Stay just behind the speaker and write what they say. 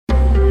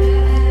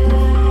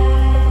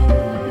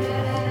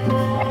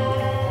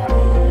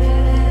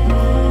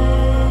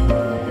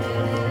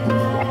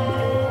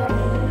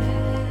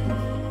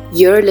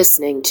You're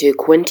listening to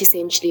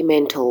Quintessentially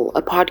Mental,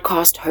 a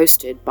podcast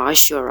hosted by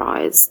Sure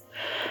Eyes.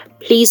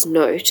 Please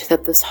note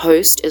that this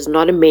host is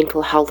not a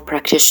mental health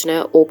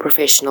practitioner or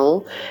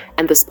professional,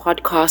 and this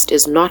podcast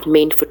is not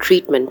meant for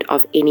treatment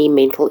of any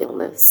mental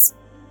illness.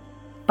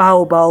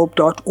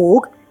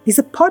 Baobulb.org is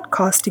a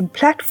podcasting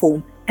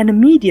platform and a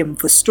medium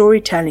for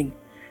storytelling.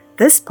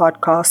 This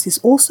podcast is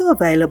also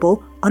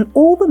available on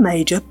all the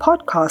major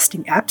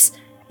podcasting apps,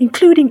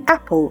 including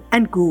Apple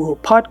and Google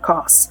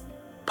Podcasts.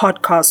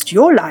 Podcast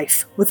your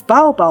life with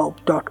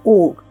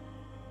Baobulb.org.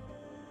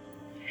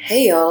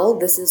 Hey y'all,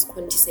 this is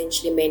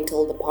Quintessentially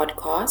Mental, the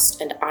podcast,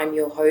 and I'm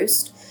your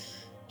host,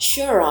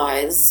 Sure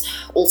Eyes,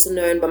 also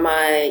known by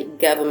my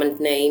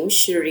government name,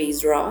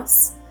 Cherise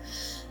Ross.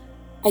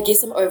 I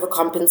guess I'm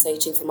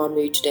overcompensating for my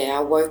mood today. I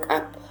woke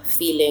up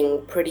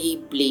feeling pretty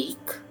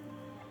bleak.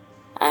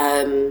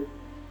 And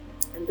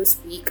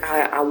this week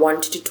I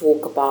wanted to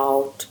talk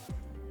about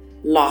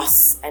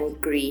loss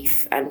and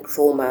grief and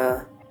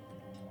trauma,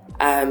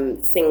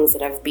 things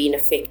that have been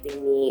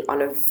affecting me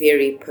on a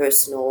very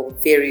personal,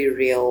 very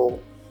real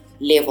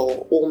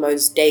level,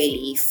 almost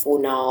daily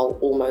for now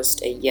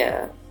almost a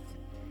year.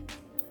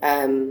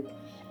 I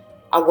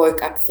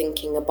woke up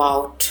thinking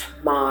about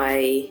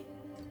my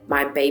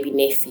baby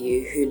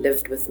nephew who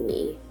lived with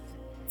me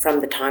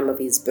from the time of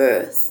his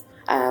birth.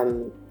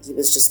 He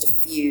was just a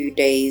few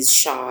days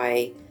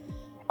shy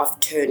of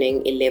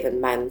turning 11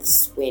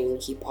 months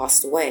when he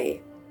passed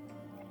away.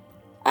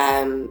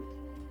 And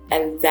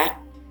that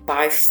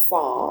by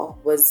far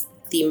was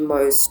the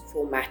most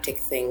traumatic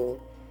thing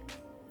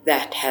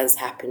that has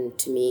happened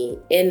to me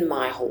in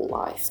my whole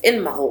life,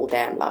 in my whole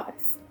damn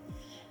life.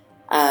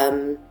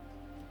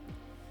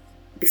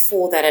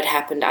 Before that had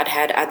happened, I'd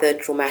had other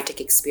traumatic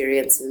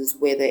experiences,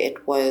 whether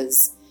it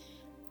was,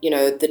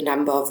 the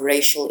number of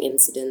racial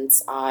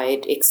incidents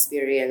I'd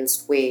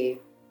experienced where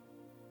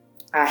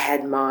I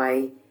had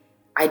my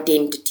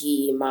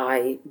identity,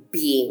 my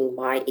being,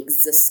 my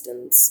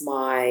existence,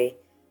 my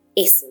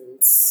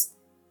essence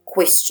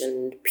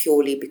questioned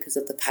purely because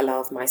of the color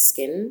of my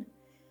skin,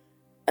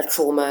 a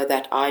trauma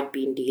that I'd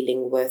been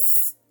dealing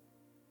with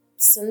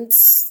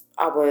since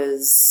I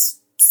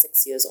was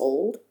 6 years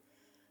old.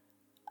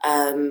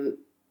 The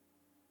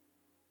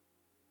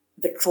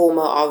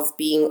trauma of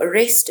being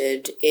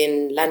arrested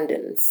in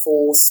London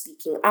for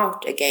speaking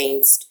out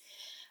against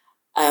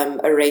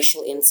a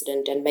racial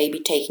incident and maybe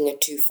taking it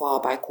too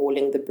far by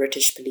calling the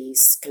British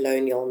police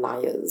colonial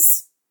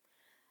liars.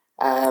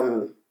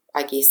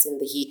 I guess in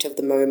the heat of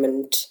the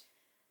moment,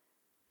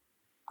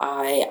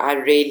 I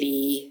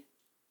really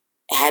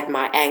had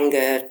my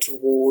anger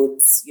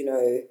towards,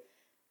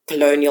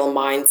 colonial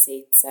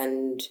mindsets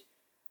and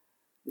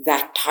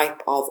that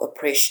type of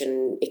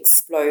oppression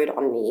explode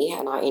on me,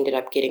 and I ended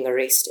up getting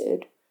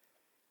arrested.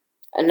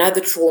 Another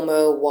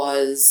trauma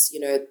was,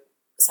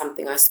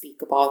 something I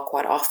speak about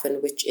quite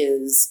often, which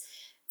is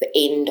the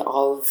end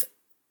of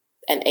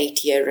an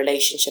 8-year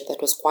relationship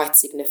that was quite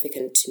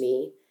significant to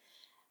me,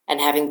 and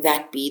having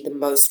that be the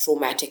most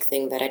traumatic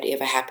thing that had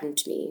ever happened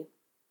to me.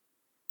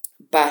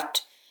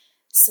 But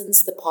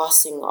since the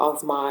passing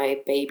of my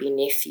baby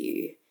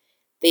nephew,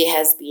 there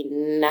has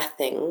been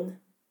nothing.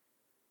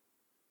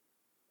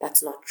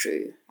 That's not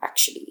true,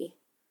 actually.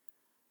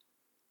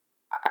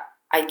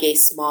 I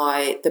guess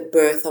the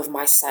birth of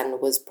my son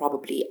was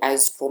probably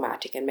as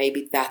traumatic, and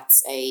maybe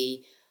that's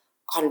a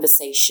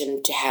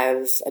conversation to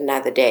have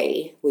another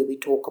day where we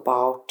talk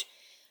about,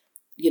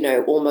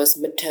 almost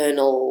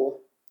maternal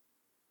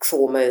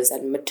traumas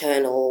and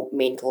maternal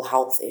mental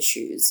health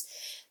issues,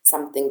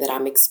 something that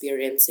I'm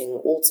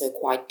experiencing also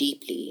quite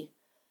deeply.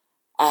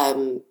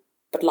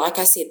 But like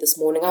I said, this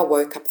morning I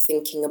woke up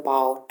thinking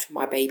about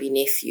my baby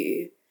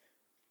nephew,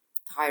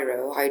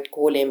 Cairo. I'd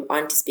call him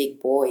Auntie's big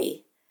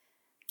boy,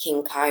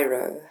 King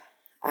Cairo.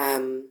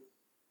 I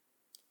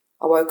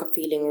woke up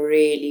feeling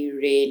really,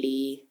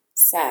 really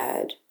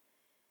sad,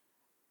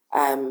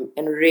 and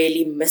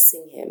really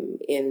missing him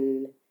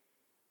in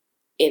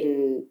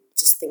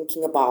just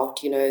thinking about,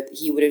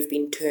 he would have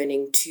been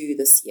turning 2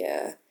 this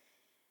year,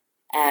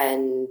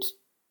 and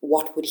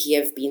what would he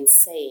have been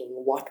saying?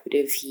 What would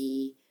have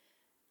he,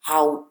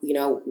 how,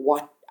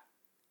 what,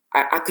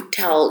 I could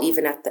tell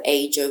even at the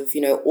age of,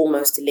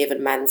 almost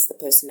 11 months, the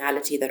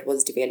personality that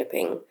was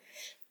developing.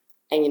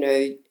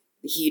 And,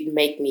 he'd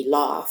make me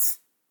laugh.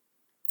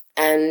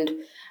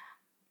 And,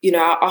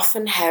 I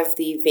often have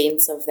the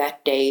events of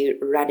that day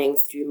running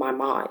through my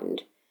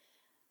mind.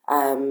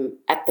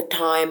 At the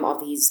time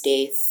of his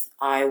death,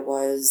 I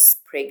was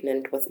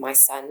pregnant with my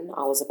son.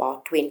 I was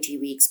about 20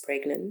 weeks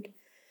pregnant.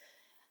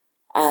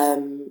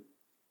 And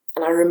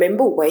I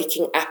remember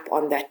waking up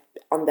on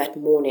that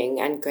morning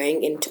and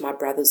going into my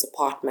brother's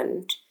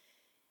apartment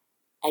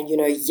and,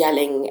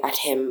 yelling at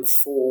him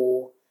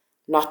for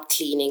not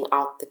cleaning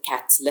out the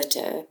cat's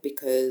litter,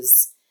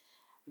 because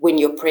when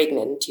you're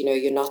pregnant,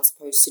 you're not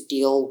supposed to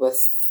deal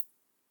with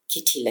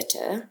kitty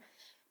litter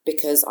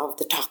because of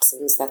the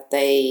toxins that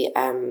they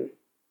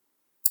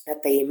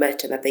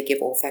emit and that they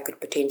give off that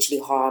could potentially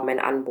harm an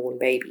unborn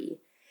baby.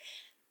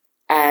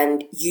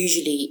 And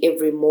usually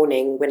every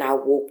morning when I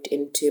walked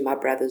into my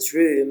brother's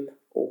room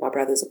or my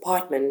brother's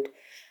apartment,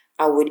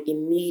 I would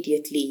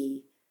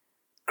immediately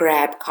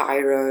grab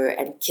Cairo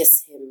and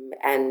kiss him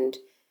and,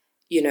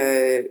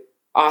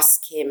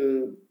 ask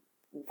him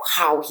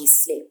how he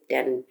slept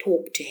and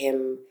talk to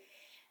him.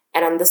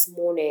 And on this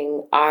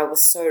morning, I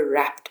was so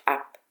wrapped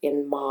up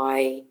in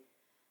my,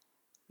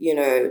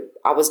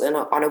 I was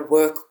on a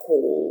work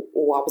call,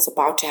 or I was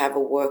about to have a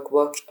work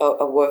call,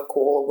 a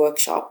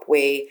workshop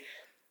where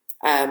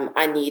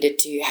I needed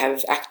to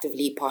have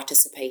actively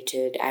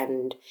participated,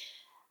 and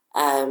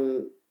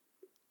I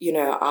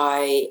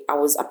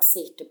was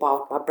upset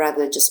about my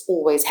brother just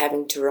always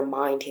having to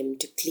remind him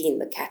to clean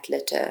the cat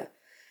litter.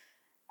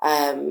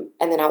 And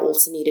then I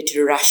also needed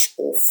to rush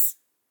off.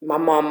 My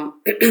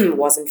mom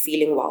wasn't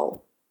feeling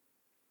well.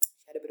 She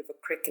had a bit of a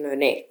crick in her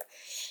neck.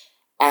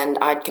 And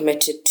I'd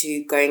committed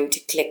to going to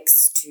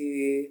Clicks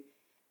to,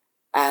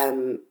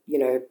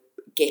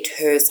 get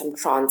her some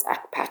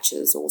Transact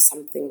patches or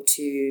something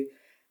to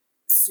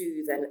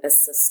soothe and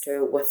assist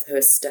her with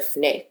her stiff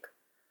neck.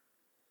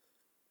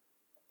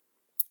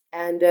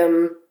 And,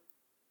 so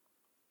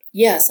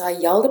I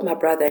yelled at my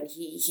brother, and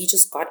he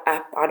just got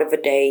up out of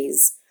a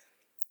daze,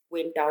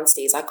 went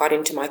downstairs. I got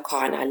into my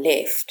car and I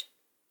left.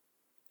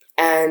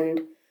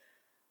 And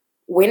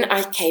when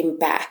I came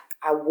back,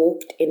 I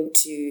walked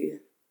into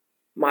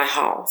my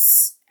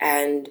house,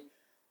 and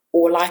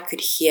all I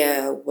could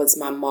hear was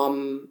my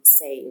mom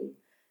saying,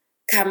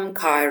 "Come,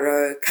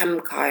 Cairo, come,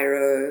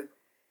 Cairo,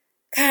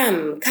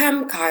 come,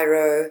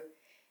 Cairo."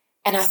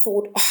 And I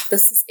thought, oh,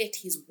 this is it.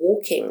 He's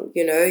walking,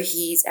 and I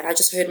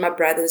just heard my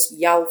brothers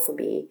yell for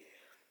me,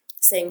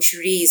 saying,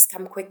 "Cherise,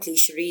 come quickly,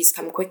 Cherise,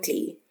 come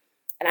quickly."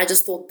 And I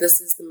just thought, this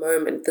is the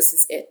moment, this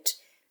is it.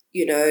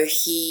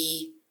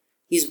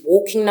 He's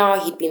walking now.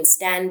 He'd been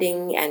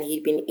standing and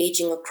he'd been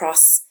edging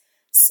across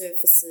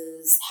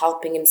surfaces,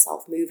 helping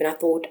himself move. And I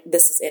thought,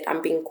 this is it.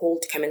 I'm being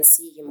called to come and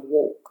see him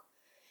walk.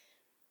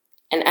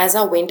 And as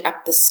I went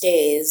up the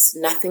stairs,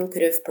 nothing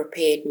could have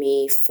prepared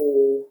me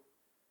for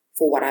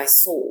what I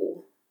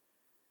saw.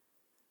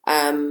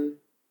 I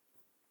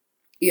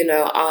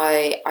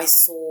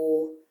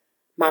saw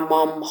my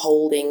mom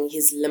holding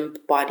his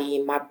limp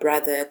body, my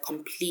brother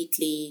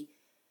completely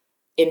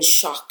in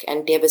shock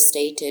and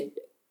devastated,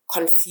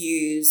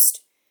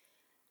 confused.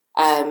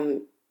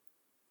 My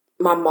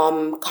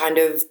mom kind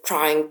of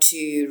trying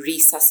to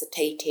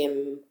resuscitate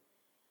him.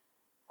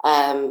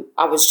 I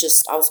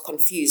was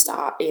confused.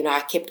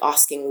 I kept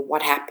asking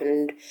what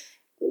happened.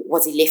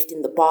 Was he left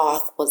in the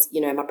bath?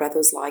 My brother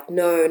was like,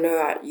 no, and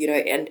there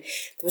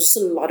was just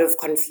a lot of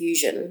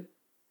confusion.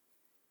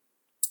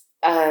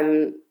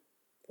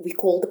 We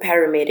called the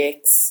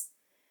paramedics,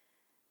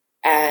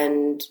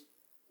 and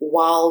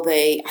while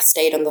I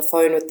stayed on the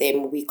phone with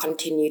them, we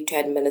continued to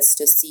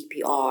administer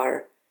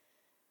CPR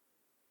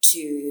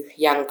to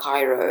young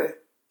Cairo.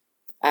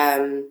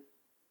 And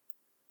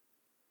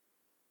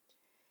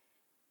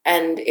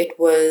it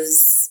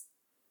was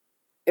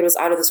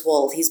out of this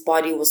world. His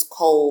body was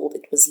cold.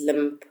 It was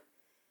limp.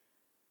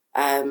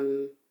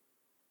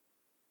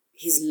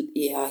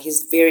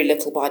 His very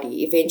little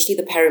body. Eventually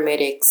the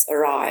paramedics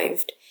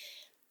arrived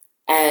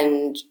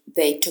and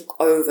they took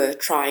over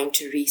trying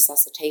to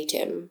resuscitate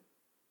him.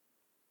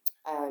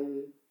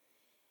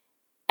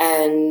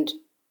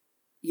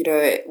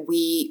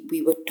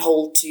 We were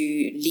told to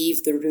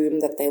leave the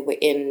room that they were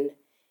in,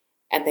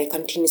 and they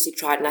continuously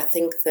tried. And I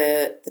think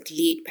the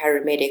lead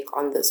paramedic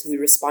on this, who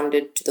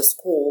responded to this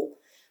call,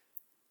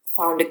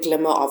 found a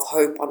glimmer of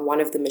hope on one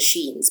of the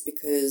machines,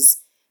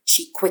 because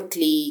she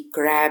quickly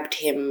grabbed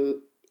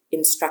him,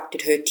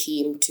 instructed her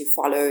team to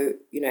follow,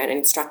 and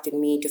instructed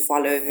me to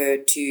follow her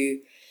to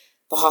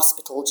the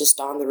hospital just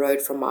down the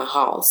road from my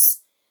house,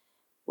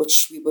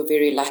 which we were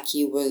very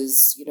lucky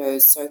was,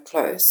 so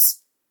close.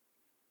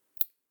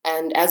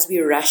 And as we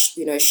rushed,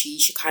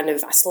 she kind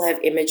of, I still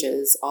have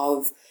images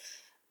of,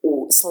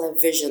 or still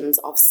have visions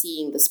of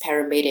seeing this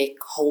paramedic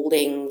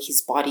holding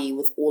his body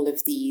with all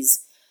of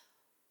these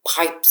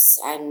pipes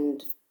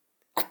and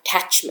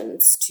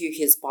attachments to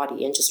his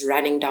body, and just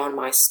running down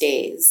my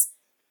stairs,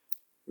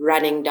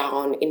 running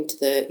down into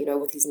the,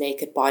 with his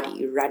naked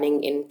body,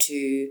 running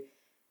into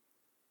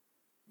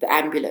the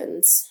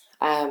ambulance.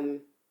 I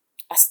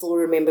still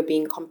remember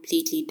being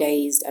completely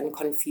dazed and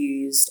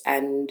confused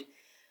and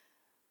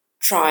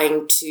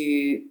trying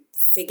to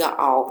figure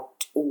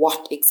out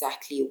what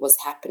exactly was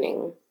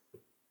happening.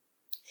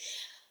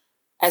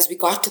 As we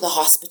got to the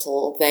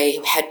hospital, they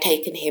had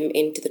taken him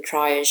into the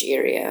triage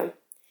area.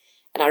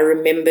 And I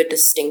remember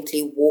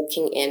distinctly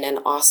walking in and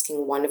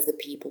asking one of the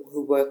people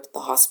who worked at the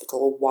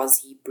hospital,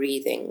 was he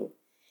breathing?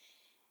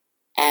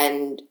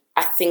 And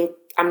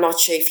I'm not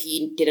sure if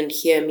he didn't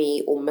hear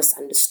me or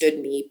misunderstood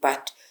me,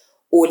 but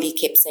all he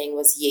kept saying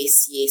was,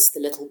 yes, the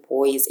little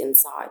boy is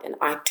inside. And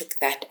I took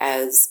that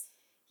as,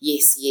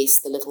 yes,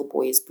 the little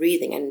boy is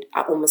breathing. And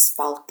I almost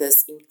felt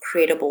this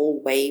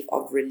incredible wave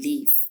of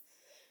relief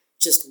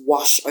just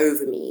wash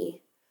over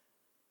me,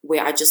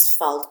 where I just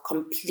felt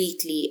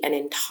completely and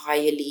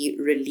entirely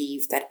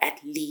relieved that at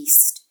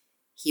least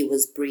he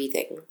was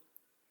breathing.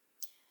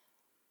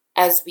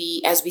 As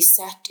we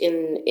sat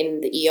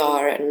in the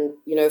ER and,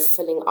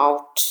 filling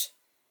out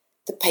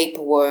the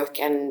paperwork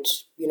and,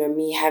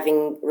 me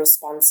having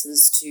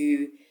responses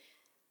to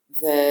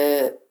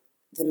the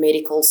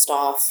medical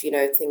staff,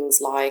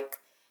 things like,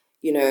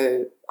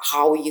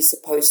 how are you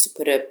supposed to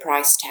put a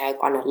price tag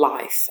on a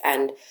life?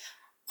 And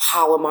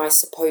how am I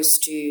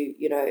supposed to,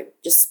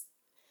 just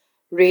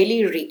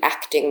really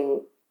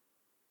reacting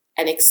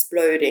and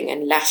exploding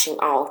and lashing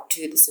out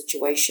to the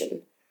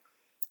situation.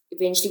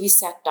 Eventually we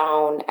sat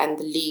down and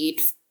the lead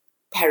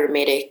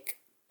paramedic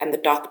and the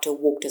doctor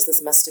walked us.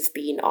 This must have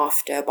been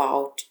after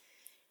about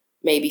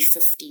maybe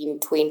 15,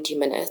 20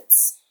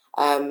 minutes.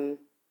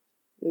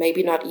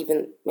 Maybe not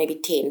even, maybe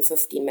 10,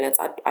 15 minutes.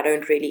 I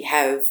don't really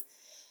have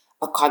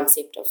a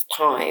concept of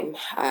time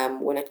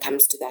when it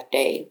comes to that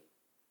day.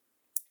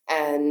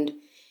 And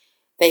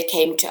they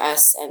came to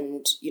us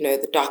and,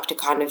 the doctor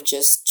kind of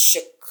just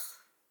shook.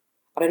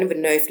 I don't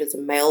even know if it was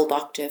a male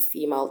doctor,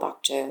 female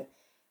doctor.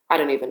 I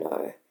don't even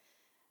know.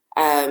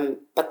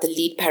 But the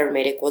lead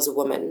paramedic was a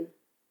woman.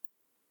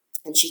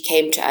 And she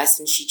came to us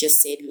and she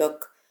just said,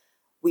 look,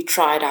 we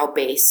tried our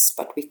best,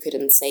 but we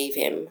couldn't save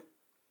him.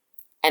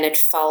 And it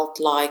felt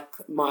like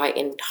my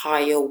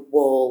entire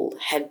world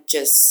had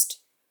just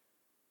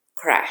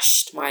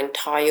crashed. My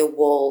entire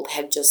world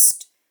had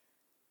just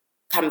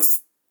come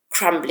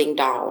crumbling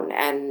down.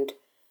 And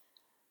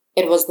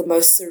it was the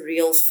most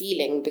surreal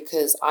feeling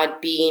because I'd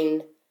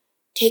been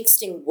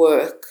texting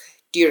work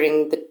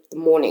during the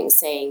morning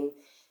saying,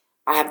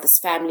 I have this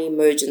family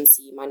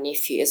emergency, my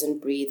nephew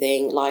isn't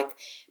breathing, like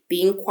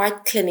being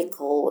quite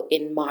clinical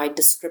in my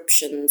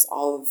descriptions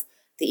of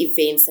the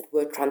events that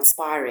were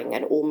transpiring.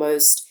 And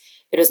almost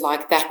it was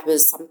like that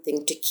was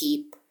something to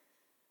keep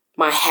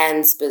my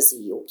hands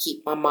busy or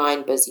keep my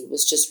mind busy,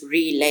 was just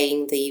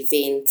relaying the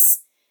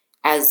events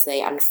as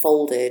they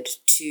unfolded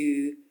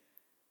to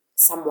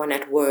someone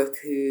at work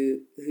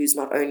who's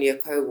not only a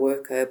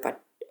co-worker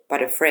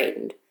but a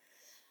friend.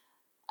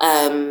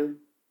 And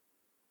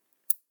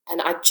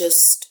I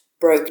just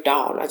broke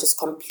down. I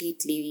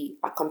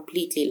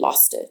completely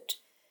lost it.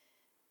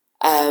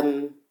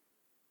 I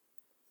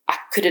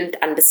couldn't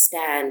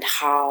understand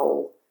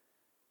how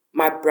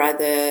my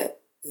brother,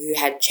 who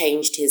had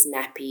changed his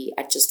nappy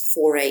at just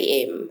 4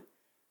 a.m.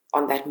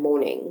 on that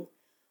morning,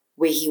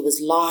 where he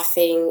was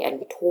laughing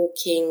and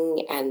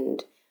talking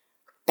and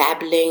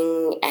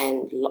babbling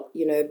and,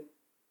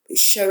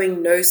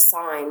 showing no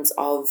signs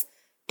of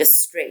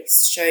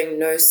distress, showing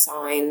no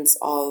signs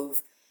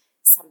of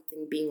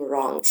something being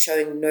wrong,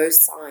 showing no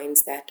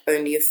signs that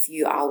only a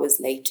few hours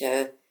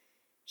later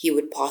he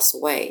would pass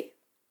away.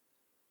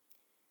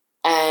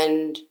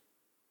 And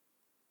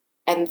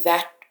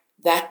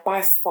that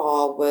by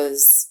far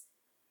was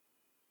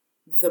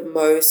the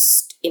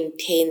most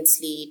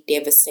intensely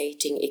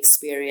devastating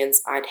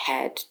experience I'd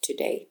had to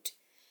date.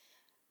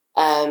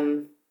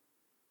 Of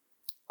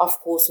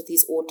course, with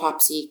his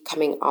autopsy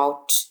coming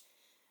out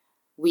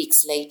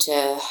weeks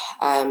later,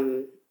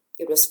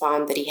 it was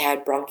found that he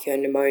had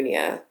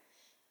bronchopneumonia,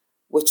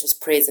 which was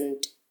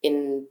present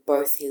in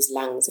both his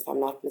lungs, if I'm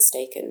not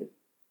mistaken.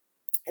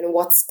 And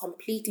what's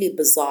completely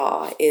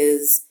bizarre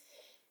is,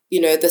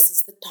 this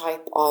is the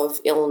type of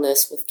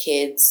illness with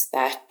kids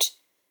that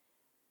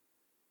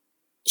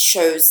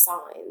shows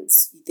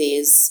signs.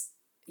 There's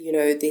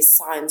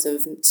signs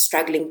of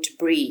struggling to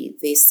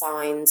breathe. There's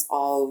signs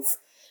of,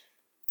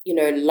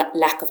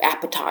 lack of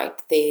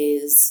appetite.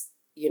 There's,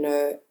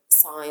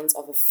 signs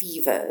of a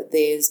fever.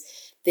 They're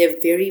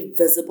very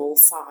visible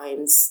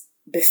signs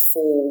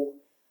before,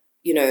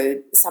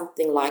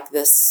 something like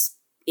this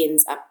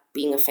ends up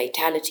being a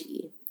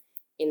fatality,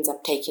 ends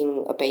up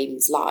taking a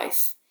baby's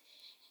life.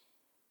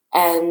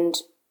 And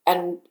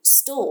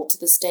still to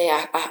this day,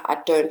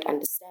 I don't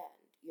understand,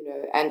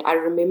 and I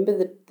remember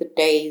the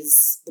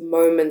days, the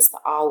moments, the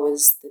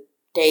hours, the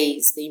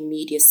days, the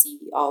immediacy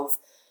of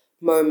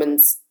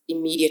moments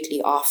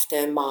immediately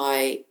after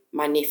my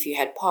nephew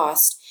had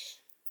passed.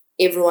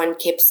 Everyone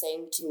kept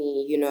saying to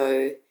me, you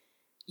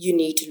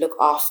need to look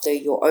after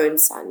your own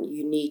son.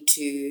 You need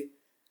to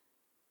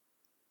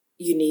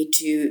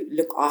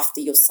look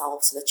after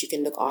yourself so that you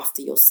can look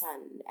after your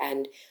son.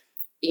 And,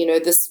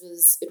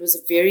 it was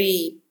a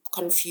very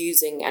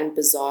confusing and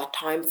bizarre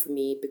time for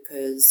me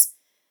because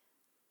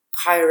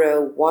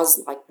Cairo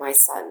was like my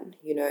son.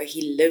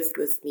 He lived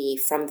with me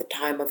from the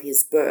time of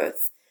his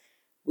birth.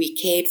 We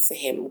cared for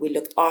him. We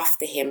looked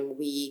after him.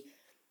 We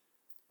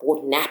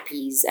bought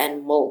nappies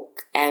and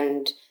milk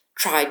and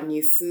tried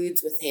new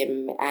foods with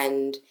him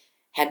and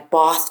had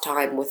bath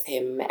time with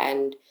him.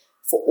 And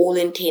for all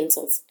intents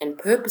and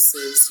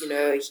purposes, he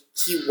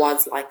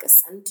was like a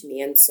son to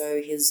me. And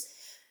so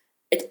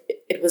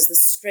it was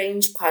this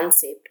strange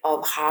concept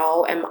of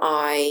how am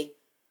I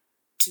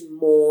to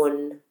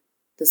mourn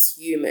this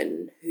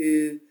human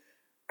who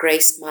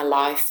graced my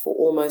life for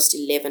almost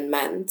 11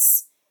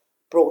 months,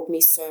 brought me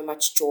so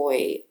much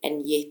joy,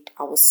 and yet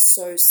I was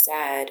so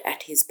sad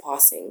at his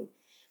passing,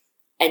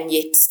 and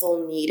yet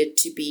still needed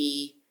to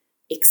be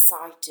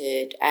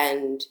excited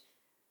and,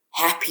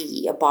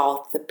 happy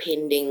about the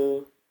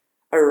pending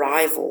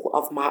arrival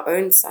of my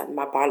own son,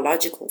 my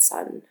biological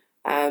son.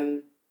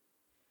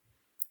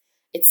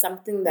 It's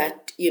something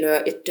that,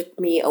 it took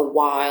me a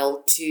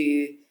while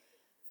to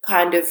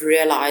kind of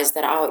realize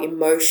that our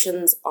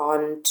emotions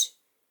aren't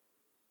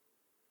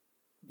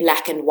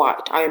black and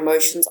white. Our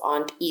emotions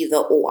aren't either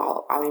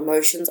or. Our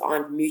emotions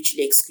aren't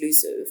mutually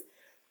exclusive.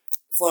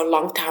 For a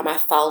long time, I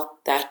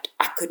felt that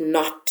I could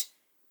not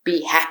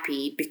be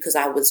happy because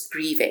I was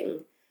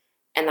grieving,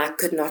 and I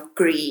could not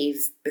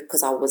grieve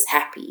because I was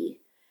happy.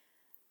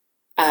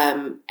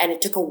 And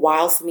it took a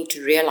while for me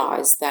to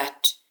realize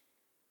that,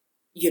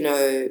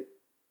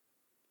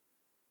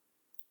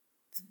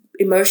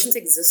 emotions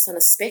exist on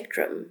a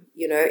spectrum.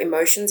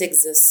 Emotions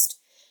exist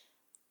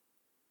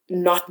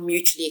not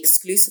mutually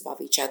exclusive of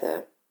each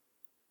other.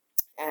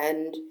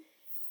 And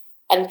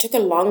it took a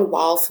long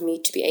while for me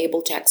to be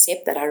able to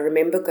accept that. I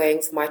remember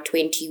going for my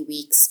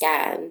 20-week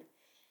scan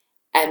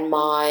and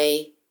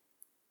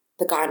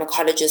the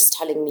gynecologist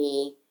telling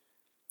me,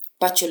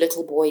 but your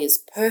little boy is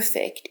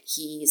perfect.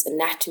 His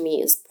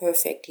anatomy is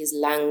perfect. His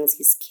lungs,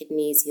 his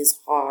kidneys, his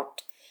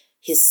heart,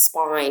 his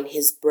spine,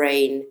 his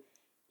brain,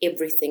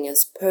 everything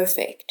is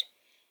perfect.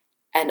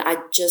 And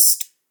I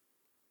just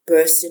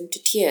burst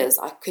into tears.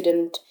 I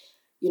couldn't,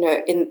 in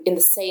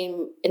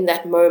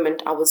that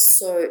moment, I was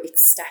so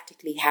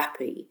ecstatically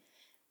happy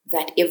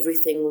that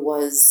everything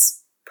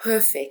was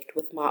perfect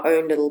with my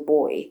own little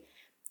boy,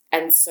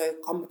 and so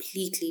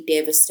completely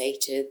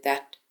devastated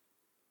that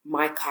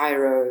my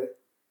Cairo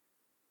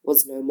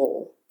was no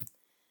more.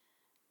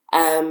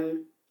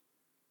 I'm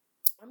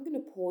going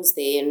to pause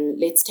there and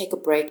let's take a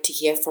break to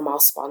hear from our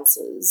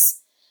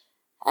sponsors.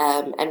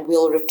 And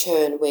we'll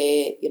return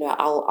where,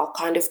 I'll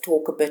kind of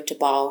talk a bit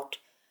about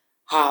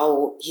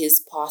how his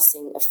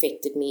passing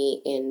affected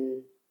me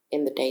in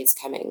the days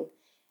coming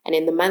and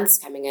in the months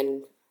coming,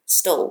 and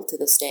still to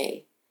this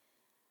day.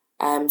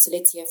 So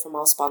let's hear from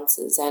our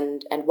sponsors.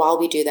 And while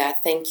we do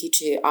that, thank you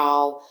to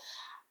our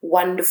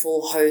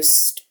wonderful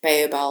host,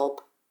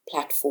 Baobab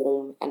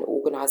platform and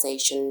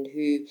organization,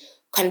 who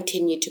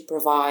continue to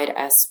provide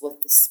us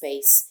with the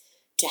space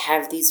to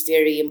have these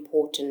very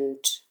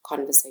important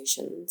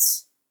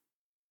conversations.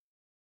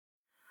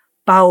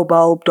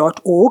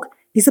 Baobab.org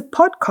is a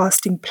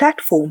podcasting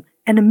platform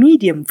and a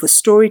medium for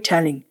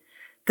storytelling.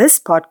 This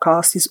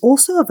podcast is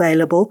also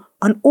available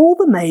on all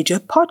the major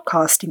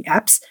podcasting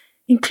apps,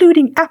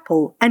 including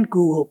Apple and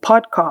Google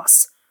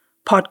Podcasts.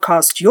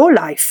 Podcast your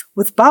life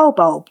with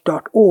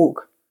Baobab.org.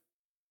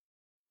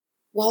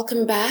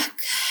 Welcome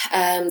back.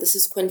 This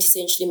is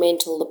Quintessentially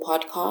Mental, the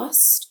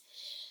podcast.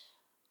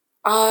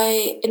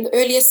 In the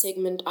earlier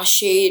segment, I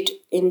shared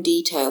in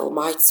detail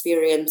my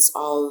experience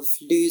of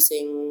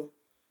losing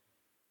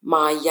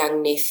my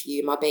young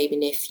nephew, my baby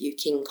nephew,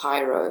 King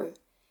Cairo,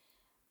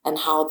 and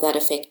how that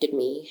affected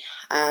me.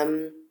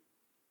 And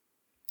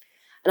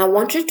I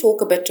want to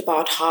talk a bit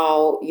about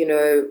how,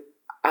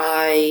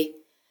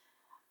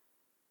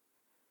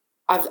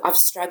 I've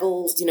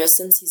struggled,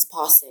 since his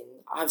passing.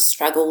 I've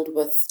struggled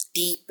with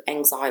deep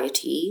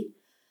anxiety,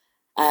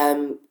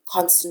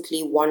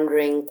 constantly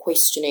wondering,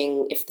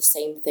 questioning if the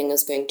same thing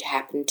is going to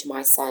happen to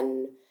my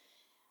son,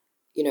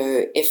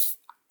 if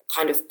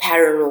kind of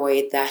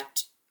paranoid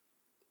that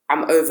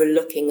I'm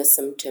overlooking a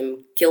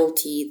symptom,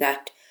 guilty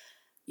that,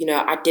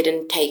 I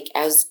didn't take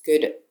as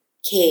good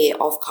care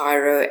of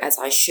Cairo as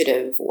I should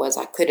have, or as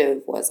I could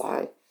have,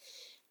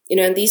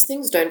 and these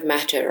things don't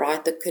matter,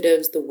 right? The could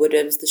haves, the would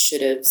haves, the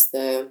should haves,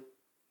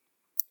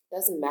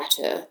 doesn't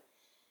matter.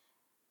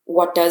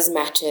 What does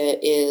matter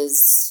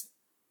is,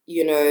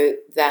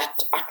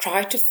 that I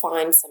try to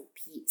find some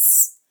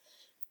peace.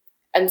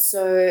 And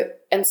so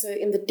in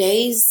the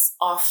days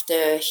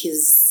after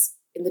his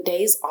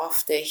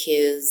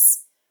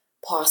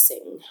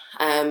passing,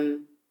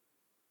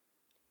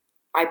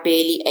 I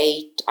barely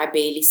ate, I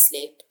barely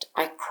slept,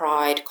 I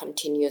cried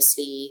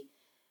continuously.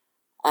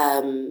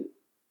 I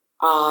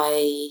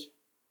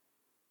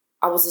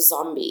was a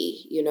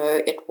zombie,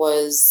 it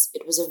was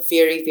a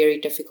very, very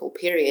difficult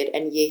period,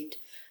 and yet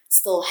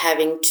still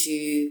having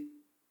to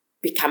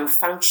become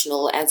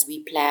functional as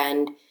we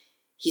planned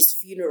his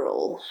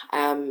funeral,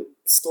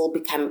 still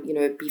be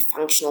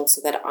functional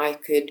so that I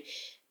could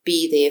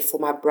be there for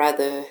my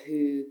brother,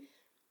 who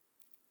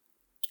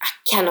I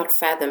cannot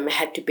fathom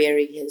had to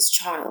bury his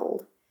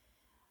child.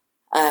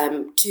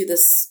 To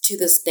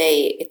this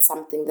day, it's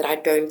something that I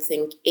don't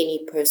think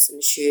any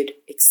person should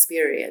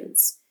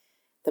experience,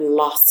 the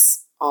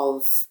loss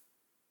of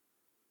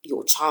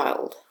your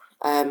child.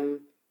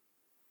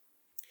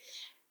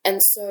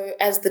 And so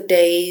as the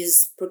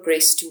days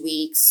progressed to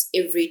weeks,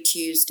 every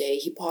Tuesday,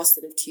 he passed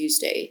on a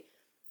Tuesday,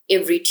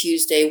 every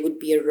Tuesday would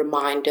be a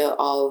reminder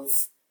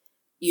of,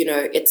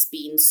 it's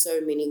been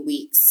so many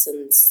weeks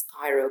since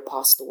Cairo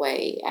passed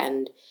away,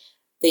 and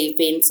the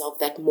events of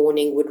that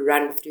morning would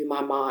run through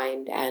my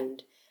mind,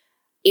 and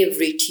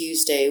every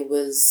Tuesday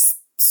was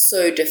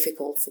so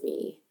difficult for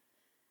me.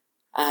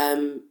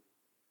 And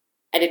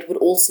it would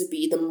also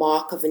be the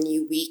mark of a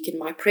new week in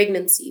my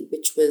pregnancy,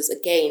 which was,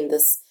 again,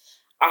 this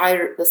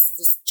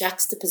this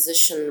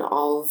juxtaposition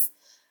of,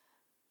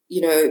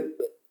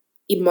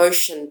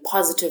 emotion,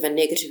 positive and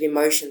negative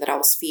emotion that I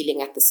was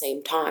feeling at the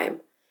same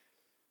time.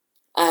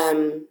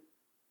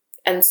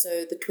 And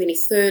so the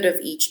 23rd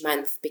of each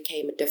month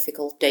became a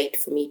difficult date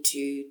for me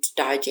to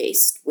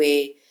digest,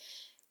 where,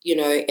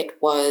 it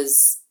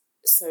was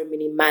so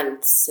many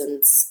months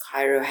since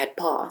Cairo had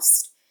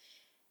passed.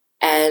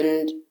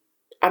 And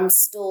I'm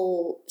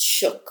still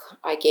shook,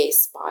 I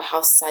guess, by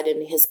how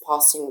sudden his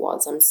passing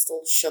was. I'm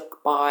still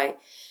shook by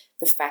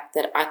the fact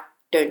that I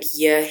don't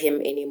hear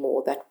him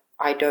anymore, that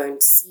I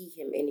don't see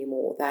him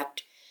anymore,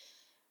 that,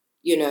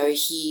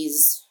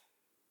 he's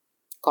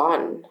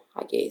gone,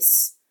 I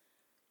guess.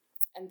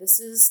 And this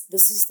is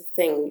the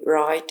thing,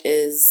 right,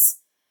 is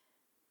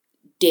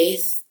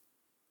death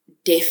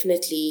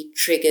definitely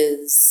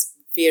triggers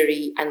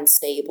very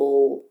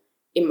unstable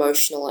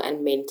emotional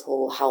and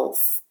mental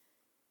health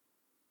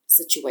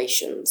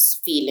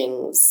situations,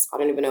 feelings. I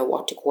don't even know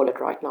what to call it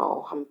right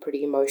now. I'm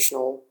pretty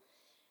emotional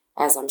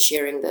as I'm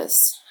sharing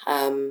this.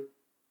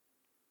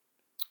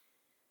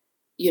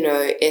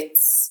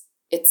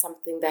 It's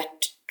something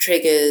that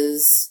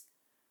triggers,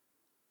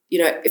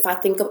 if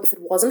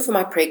it wasn't for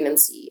my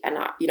pregnancy, and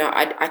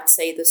I'd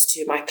say this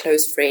to my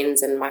close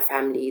friends and my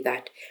family,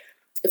 that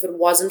if it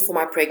wasn't for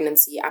my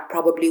pregnancy, I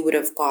probably would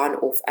have gone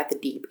off at the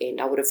deep end.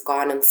 I would have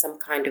gone on some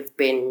kind of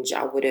binge.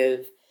 I would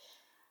have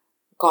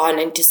gone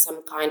into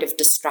some kind of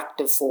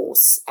destructive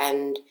force.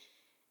 And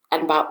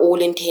by all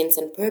intents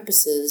and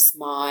purposes,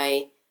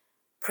 my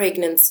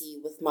pregnancy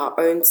with my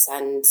own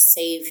son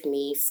saved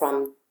me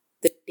from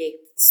the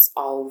depths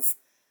of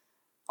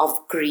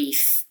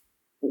grief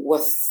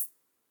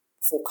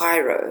for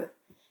Cairo.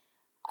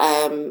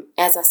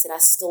 As I said, I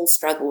still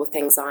struggle with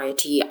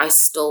anxiety. I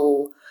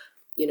still,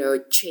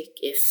 check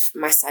if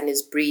my son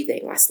is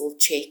breathing. I still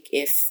check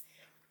if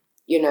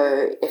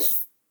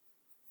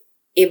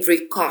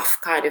every cough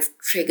kind of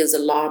triggers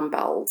alarm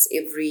bells.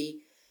 And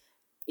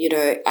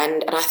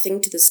I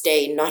think to this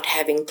day, not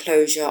having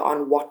closure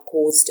on what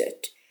caused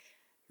it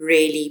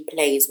really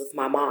plays with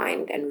my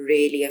mind and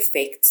really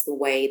affects the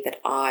way that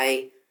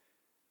I,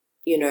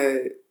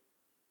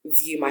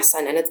 view my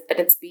son. And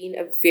it's been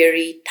a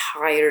very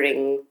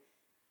tiring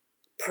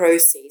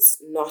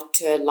process not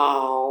to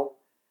allow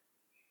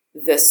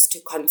this to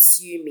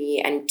consume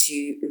me and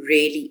to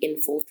really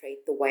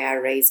infiltrate the way I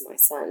raise my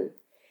son.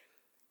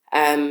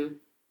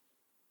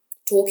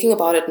 Talking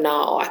about it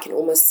now, I can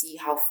almost see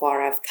how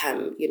far I've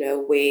come,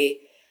 where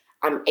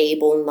I'm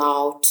able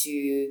now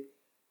to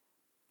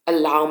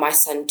allow my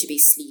son to be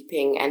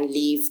sleeping and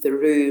leave the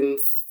room,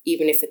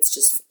 even if it's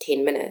just for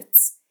 10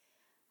 minutes.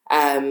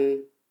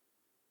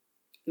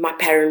 My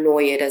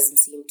paranoia doesn't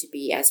seem to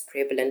be as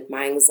prevalent.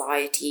 My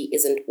anxiety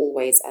isn't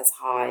always as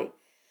high.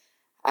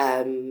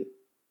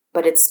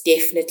 But it's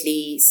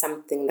definitely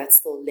something that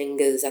still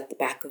lingers at the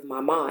back of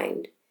my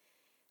mind,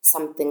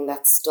 something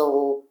that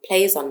still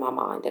plays on my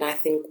mind, and I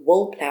think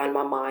will play on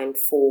my mind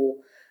for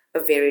a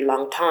very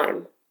long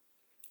time.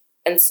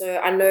 And so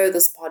I know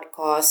this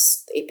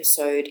podcast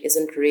episode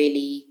isn't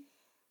really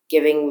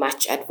giving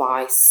much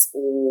advice,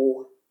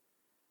 or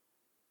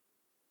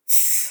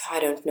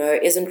I don't know,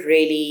 isn't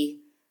really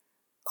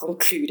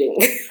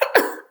concluding.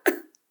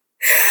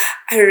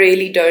 I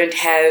really don't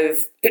have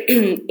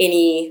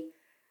any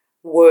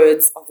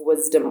words of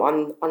wisdom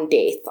on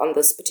death on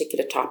this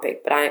particular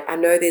topic, but I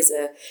know there's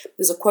a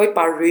quote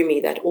by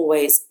Rumi that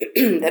always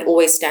that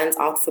always stands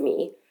out for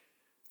me,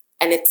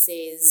 and it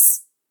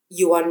says,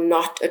 "You are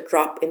not a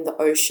drop in the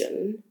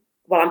ocean."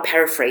 Well, I'm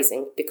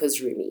paraphrasing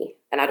because Rumi,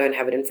 and I don't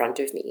have it in front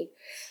of me,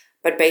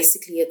 but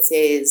basically it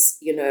says,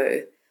 you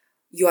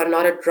are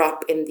not a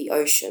drop in the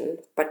ocean,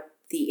 but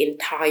the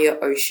entire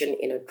ocean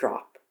in a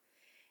drop.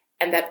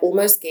 And that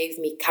almost gave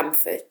me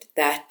comfort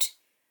that,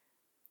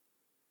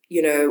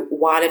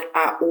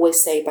 I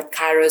always say, but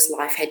Cairo's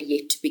life had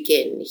yet to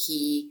begin.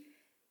 He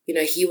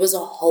was a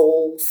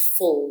whole,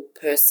 full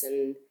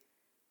person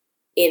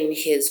in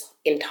his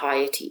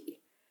entirety.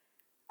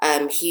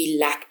 He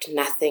lacked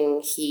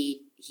nothing.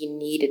 He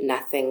needed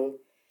nothing.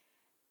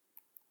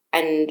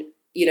 And,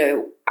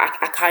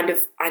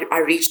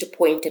 I reached a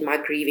point in my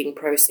grieving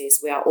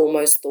process where I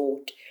almost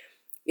thought,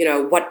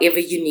 whatever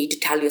you need to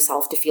tell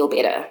yourself to feel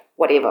better,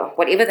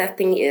 whatever that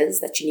thing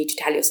is that you need to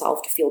tell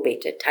yourself to feel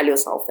better, tell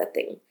yourself that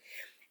thing.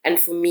 And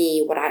for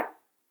me, what I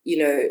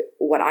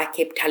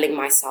kept telling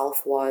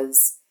myself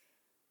was,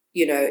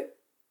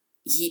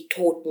 he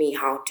taught me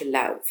how to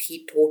love.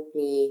 He taught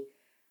me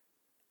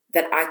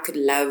that I could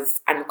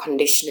love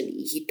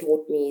unconditionally. He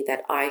taught me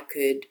that I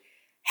could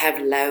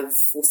have love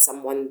for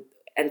someone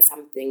and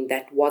something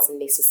that wasn't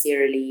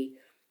necessarily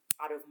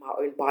out of my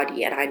own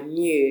body. And I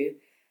knew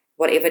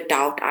whatever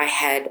doubt I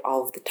had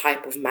of the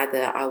type of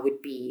mother I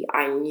would be,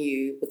 I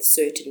knew with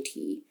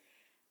certainty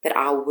that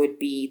I would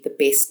be the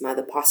best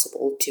mother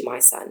possible to my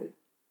son.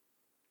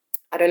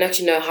 I don't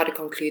actually know how to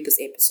conclude this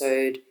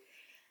episode.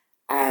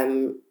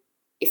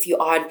 If you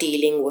are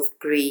dealing with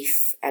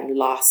grief and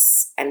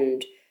loss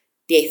and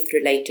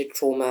death-related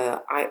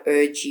trauma, I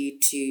urge you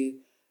to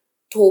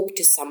talk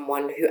to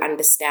someone who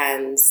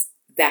understands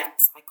that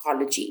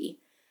psychology,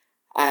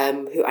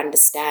 who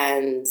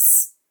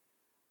understands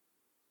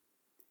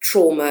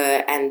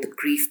trauma and the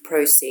grief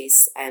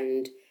process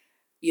and,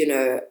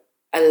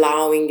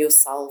 allowing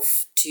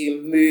yourself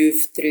to move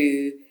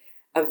through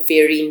a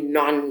very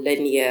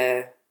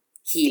non-linear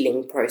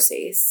healing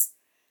process.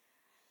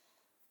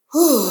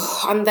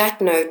 On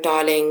that note,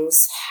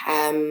 darlings,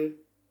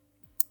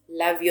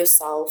 love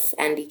yourself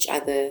and each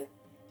other.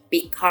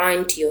 Be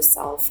kind to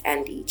yourself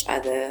and each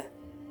other.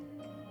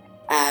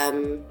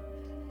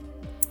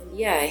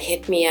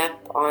 Hit me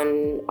up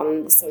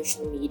on the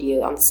social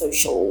media, on the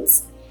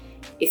socials,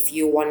 if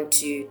you want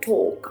to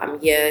talk. I'm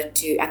here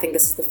I think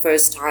this is the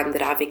first time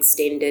that I've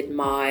extended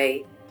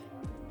my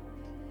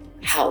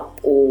help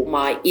or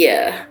my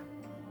ear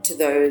to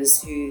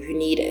those who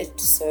need it.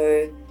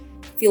 So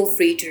feel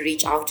free to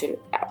reach out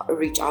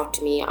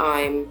to me.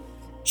 I'm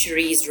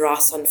Cherise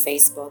Ross on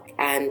Facebook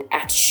and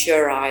at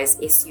Sureeyes,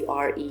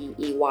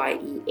 SUREEYES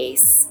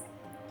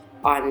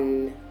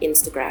on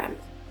Instagram.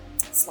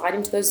 Slide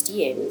into those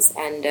DMs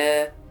and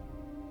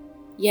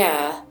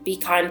be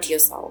kind to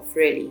yourself,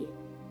 really.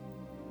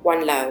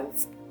 One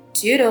love.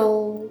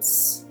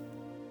 Toodles.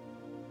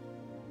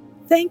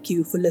 Thank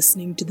you for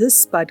listening to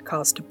this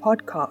Spudcaster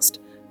podcast.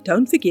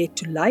 Don't forget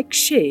to like,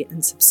 share,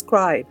 and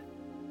subscribe.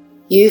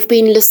 You've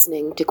been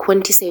listening to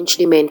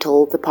Quintessentially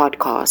Mental, the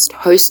podcast,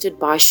 hosted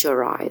by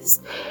Sureeyes.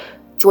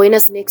 Join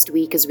us next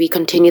week as we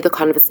continue the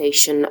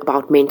conversation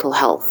about mental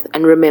health.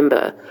 And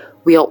remember,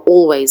 we are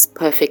always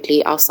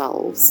perfectly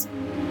ourselves.